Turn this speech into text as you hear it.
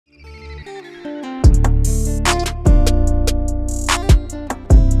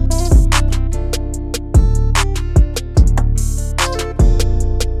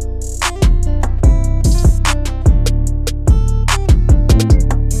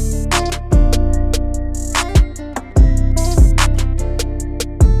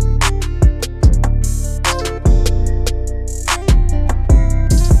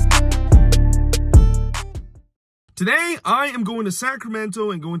going to Sacramento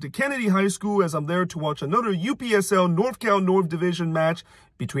and going to Kennedy High School as I'm there to watch another UPSL Norcal North Division match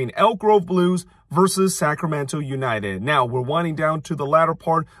between Elk Grove Blues versus Sacramento United. Now, we're winding down to the latter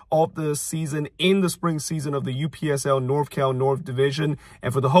part of the season in the spring season of the UPSL Norcal North Division.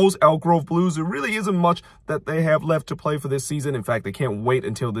 And for the host, Elk Grove Blues, there really isn't much that they have left to play for this season. In fact, they can't wait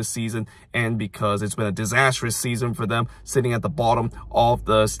until this season, and because it's been a disastrous season for them, sitting at the bottom of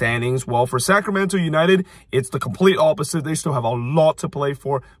the standings. Well, for Sacramento United, it's the complete opposite. They still have a lot to play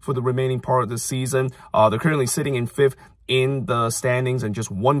for the remaining part of the season. They're currently sitting in 5th in the standings and just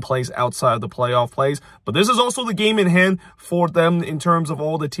one place outside of the playoff place. But this is also the game in hand for them in terms of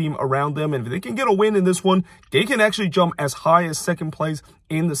all the team around them. And if they can get a win in this one, they can actually jump as high as 2nd place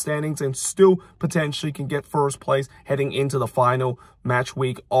in the standings and still potentially can get 1st place heading into the final match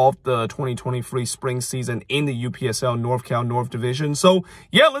week of the 2023 spring season in the UPSL Norcal North Division. So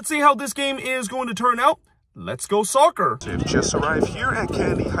yeah, let's see how this game is going to turn out. Let's go soccer. So we've just arrived here at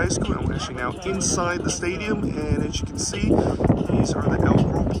Kennedy High School, and we're actually now inside the stadium, and as you can see, these are the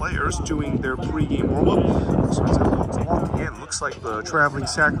Elk Grove players doing their pregame warm-up. So as I walk in, looks like the traveling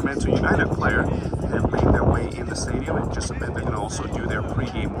Sacramento United player have made their way in the stadium, and just a bit they're going to also do their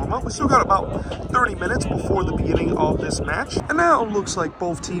pregame warm-up. We still got about 30 minutes before the beginning of this match, and now it looks like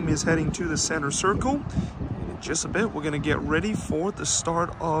both teams is heading to the center circle. Just a bit, we're going to get ready for the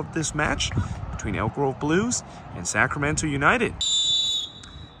start of this match between Elk Grove Blues and Sacramento United.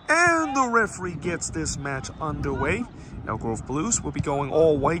 And the referee gets this match underway. Elk Grove Blues will be going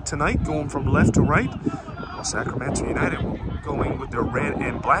all white tonight, going from left to right, while Sacramento United will be going with their red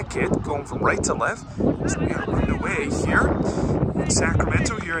and black kit, going from right to left. So we are underway here in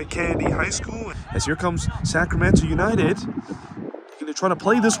Sacramento, here at Kennedy High School. As here comes Sacramento United. They're trying to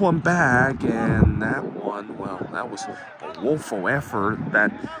play this one back, and that one, well, that was a woeful effort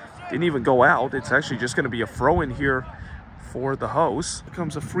that didn't even go out. It's actually just going to be a throw-in here for the host. Here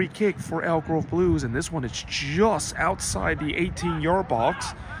comes a free kick for Elk Grove Blues, and this one is just outside the 18-yard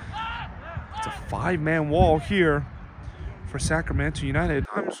box. It's a 5-man wall here for Sacramento United.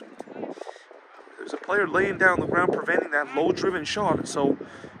 There's a player laying down on the ground preventing that low-driven shot, so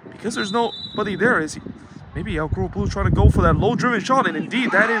because there's nobody there, maybe Elk Grove Blues trying to go for that low-driven shot, and indeed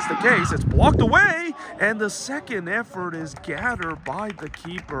that is the case. It's blocked away, and the second effort is gathered by the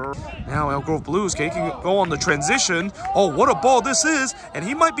keeper. Now Elk Grove Blues can go on the transition. Oh, what a ball this is, and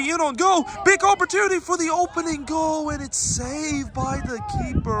he might be in on goal. Big opportunity for the opening goal, and it's saved by the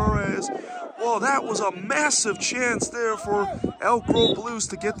keeper. As well, that was a massive chance there for Elk Grove Blues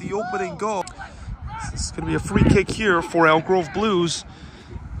to get the opening goal. This is going to be a free kick here for Elk Grove Blues.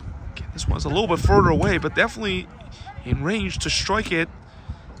 This one's a little bit further away, but definitely in range to strike it.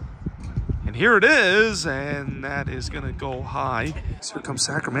 And here it is, and that is going to go high. So here comes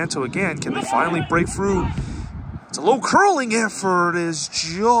Sacramento again. Can they finally break through? It's a low curling effort, is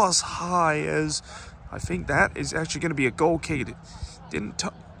just high, as I think that is actually going to be a goal kick. It didn't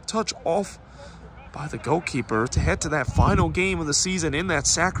touch off by the goalkeeper to head to that final game of the season in that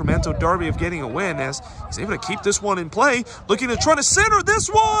Sacramento derby of getting a win, as he's able to keep this one in play, looking to try to center this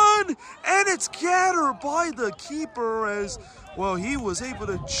one, and it's gathered by the keeper, as well he was able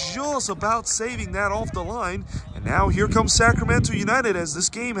to just about saving that off the line. And now here comes Sacramento United as this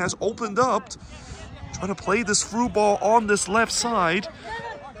game has opened up, trying to play this through ball on this left side.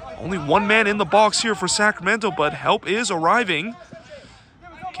 Only one man in the box here for Sacramento, but help is arriving.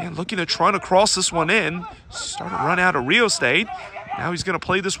 Again, looking to try to cross this one in. Starting to run out of real estate. Now he's going to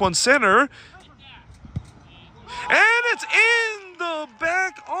play this one center. And it's in the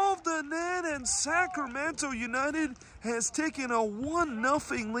back of the net. And Sacramento United has taken a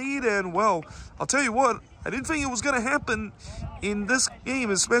 1-0 lead. And, well, I'll tell you what, I didn't think it was going to happen in this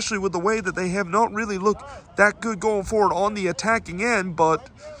game, especially with the way that they have not really looked that good going forward on the attacking end. But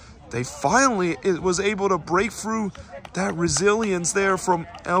they finally was able to break through that resilience there from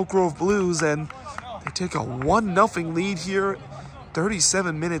Elk Grove Blues, and they take a 1-0 lead here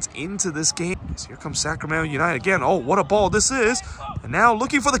 37 minutes into this game. So here comes Sacramento United again. Oh, what a ball this is. And now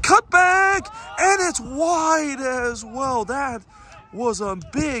looking for the cutback, and it's wide as well. That was a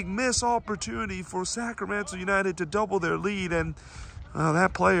big missed opportunity for Sacramento United to double their lead, and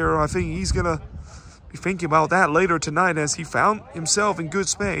that player, I think he's going to be thinking about that later tonight, as he found himself in good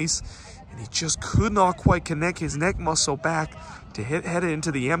space. And he just could not quite connect his neck muscle back to head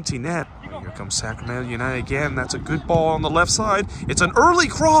into the empty net. Here comes Sacramento United again. That's a good ball on the left side. It's an early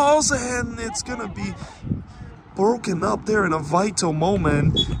cross, and it's going to be broken up there in a vital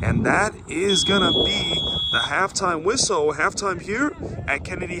moment. And that is going to be the halftime whistle. Halftime here at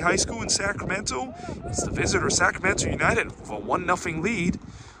Kennedy High School in Sacramento. It's the visitor Sacramento United with a 1-0 lead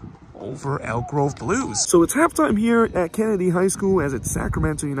over Elk Grove Blues. So it's halftime here at Kennedy High School as it's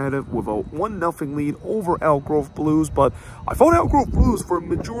Sacramento United with a 1-0 lead over Elk Grove Blues. But I thought Elk Grove Blues for a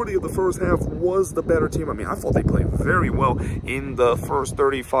majority of the first half was the better team. I mean, I thought they played very well in the first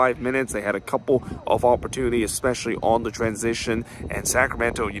 35 minutes. They had a couple of opportunities, especially on the transition. And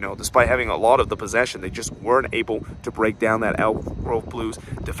Sacramento, you know, despite having a lot of the possession, they just weren't able to break down that Elk Grove Blues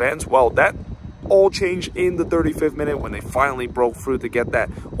defense. Well, that all changed in the 35th minute when they finally broke through to get that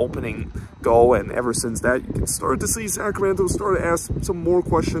opening goal, and ever since that you can start to see Sacramento start to ask some more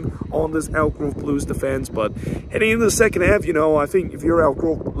question on this Elk Grove Blues defense. But heading into the second half, you know, I think if you're Elk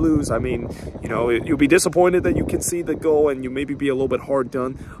Grove Blues, I mean, you know, you'll be disappointed that you can see the goal and you maybe be a little bit hard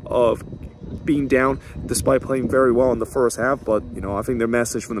done of being down despite playing very well in the first half. But you know, I think their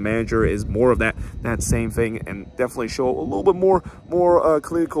message from the manager is more of that same thing, and definitely show a little bit more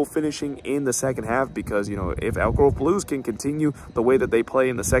clinical finishing in the second half, because you know, if Elk Grove Blues can continue the way that they play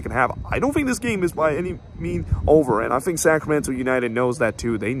in the second half, I don't think this game is by any means over. And I think Sacramento United knows that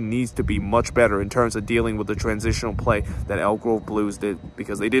too. They need to be much better in terms of dealing with the transitional play that Elk Grove Blues did,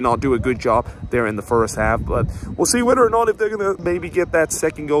 because they did not do a good job there in the first half. But we'll see whether or not if they're gonna maybe get that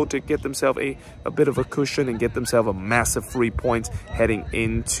second goal to get themselves a bit of a cushion and get themselves a massive 3 points heading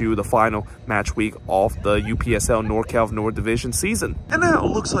into the final match week of the UPSL Norcal North Division season. And now it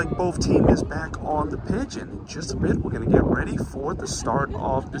looks like both teams is back on the pitch, and in just a bit we're going to get ready for the start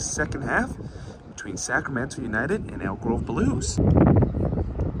of the second half between Sacramento United and Elk Grove Blues.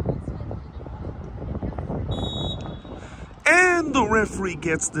 And the referee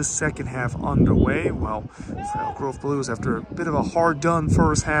gets the second half underway. Well, for Elk Grove Blues, after a bit of a hard-done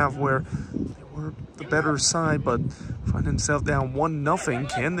first half where they were the better side, but find themselves down 1-0,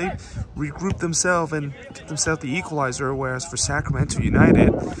 can they regroup themselves and get themselves the equalizer? Whereas for Sacramento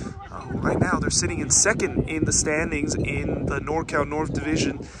United, right now they're sitting in second in the standings in the Norcal North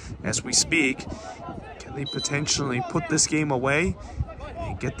Division as we speak. Can they potentially put this game away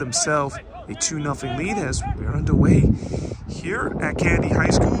and get themselves a 2-0 lead as we're underway here at Kennedy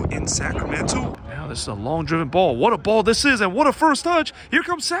High School in Sacramento? Now this is a long driven ball. What a ball this is, and what a first touch. Here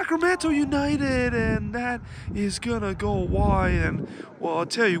comes Sacramento United, and that is gonna go wide. And well, I'll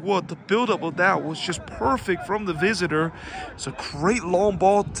tell you what, the buildup of that was just perfect from the visitor. It's a great long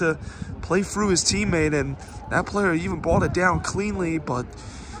ball to play through his teammate, and that player even brought it down cleanly, but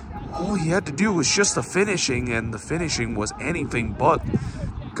all he had to do was just the finishing, and the finishing was anything but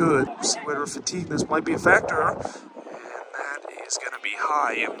good. We'll see whether fatigueness might be a factor, and that is going to be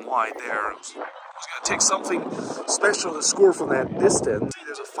high and wide there. It's going to take something special to score from that distance. See,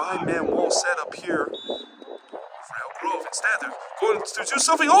 there's a 5-man wall set up here for Elk Grove. Instead, they're going to do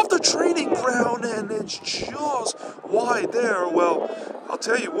something off the training ground, and it's just wide there. Well, I'll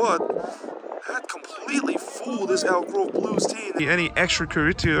tell you what, that completely fooled this Elk Grove Blues team. Any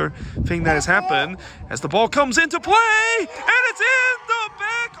extracurricular thing that has happened as the ball comes into play, and it's in the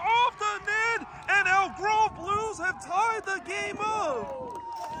back of the net, and Elk Grove Blues have tied the game up.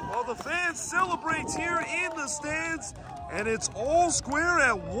 While the fans celebrate here in the stands, and it's all square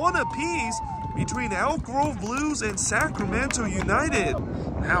at 1 apiece between Elk Grove Blues and Sacramento United.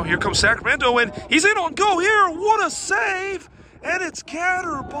 Now here comes Sacramento, and he's in on goal here. What a save! And it's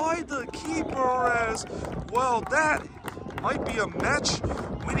countered by the keeper as well. That might be a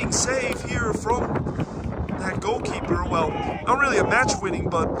match-winning save here from that goalkeeper. Well, not really a match-winning,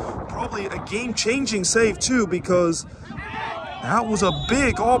 but probably a game-changing save too, because that was a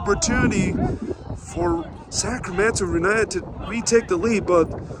big opportunity for Sacramento United to retake the lead. But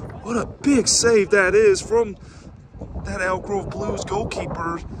what a big save that is from that Elk Grove Blues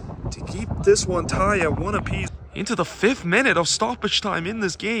goalkeeper to keep this one tied at 1 apiece. Into the 5th minute of stoppage time in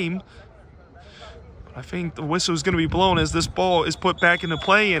this game. I think the whistle is going to be blown as this ball is put back into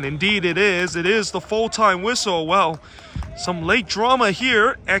play, and indeed it is. It is the full-time whistle. Well, some late drama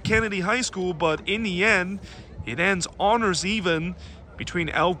here at Kennedy High School, but in the end, it ends honors even between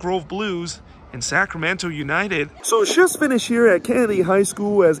Elk Grove Blues and Sacramento United. So it's just finished here at Kennedy High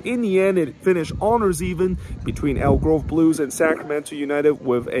School, as in the end it finished honors even between Elk Grove Blues and Sacramento United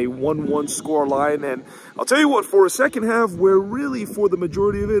with a 1-1 score line. And I'll tell you what, for a second half where really for the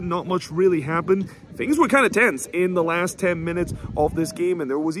majority of it not much really happened, things were kind of tense in the last 10 minutes of this game, and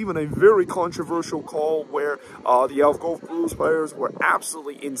there was even a very controversial call where the Elk Grove Blues players were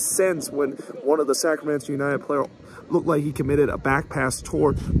absolutely incensed when one of the Sacramento United players looked like he committed a back pass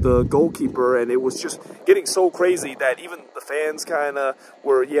toward the goalkeeper, and it was just getting so crazy that even the fans kind of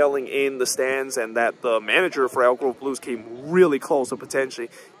were yelling in the stands, and that the manager for Elk Grove Blues came really close to potentially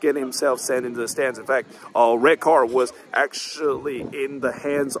getting himself sent into the stands. In fact, a red card was actually in the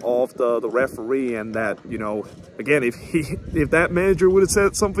hands of the referee, and and that, you know, again, if that manager would have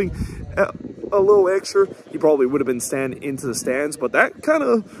said something a little extra, he probably would have been standing into the stands. But that kind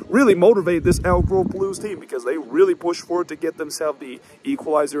of really motivated this Elk Grove Blues team, because they really pushed forward to get themselves the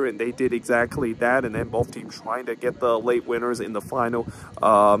equalizer, and they did exactly that. And then both teams trying to get the late winners in the final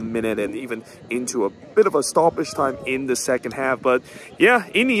minute, and even into a bit of a stoppage time in the second half. But yeah,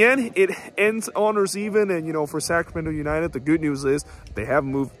 in the end, it ends honors even. And, you know, for Sacramento United, the good news is they have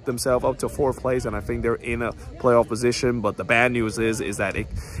moved themselves up to 4th place, and I think they're in a playoff position. But the bad news is that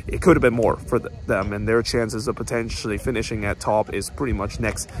it could have been more for them, and their chances of potentially finishing at top is pretty much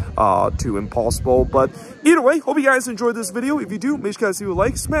next to impossible. But either way, hope you guys enjoyed this video. If you do, make sure you guys leave a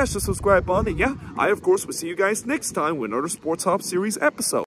like, smash the subscribe button, and yeah, I of course will see you guys next time with another Sports Hop series episode.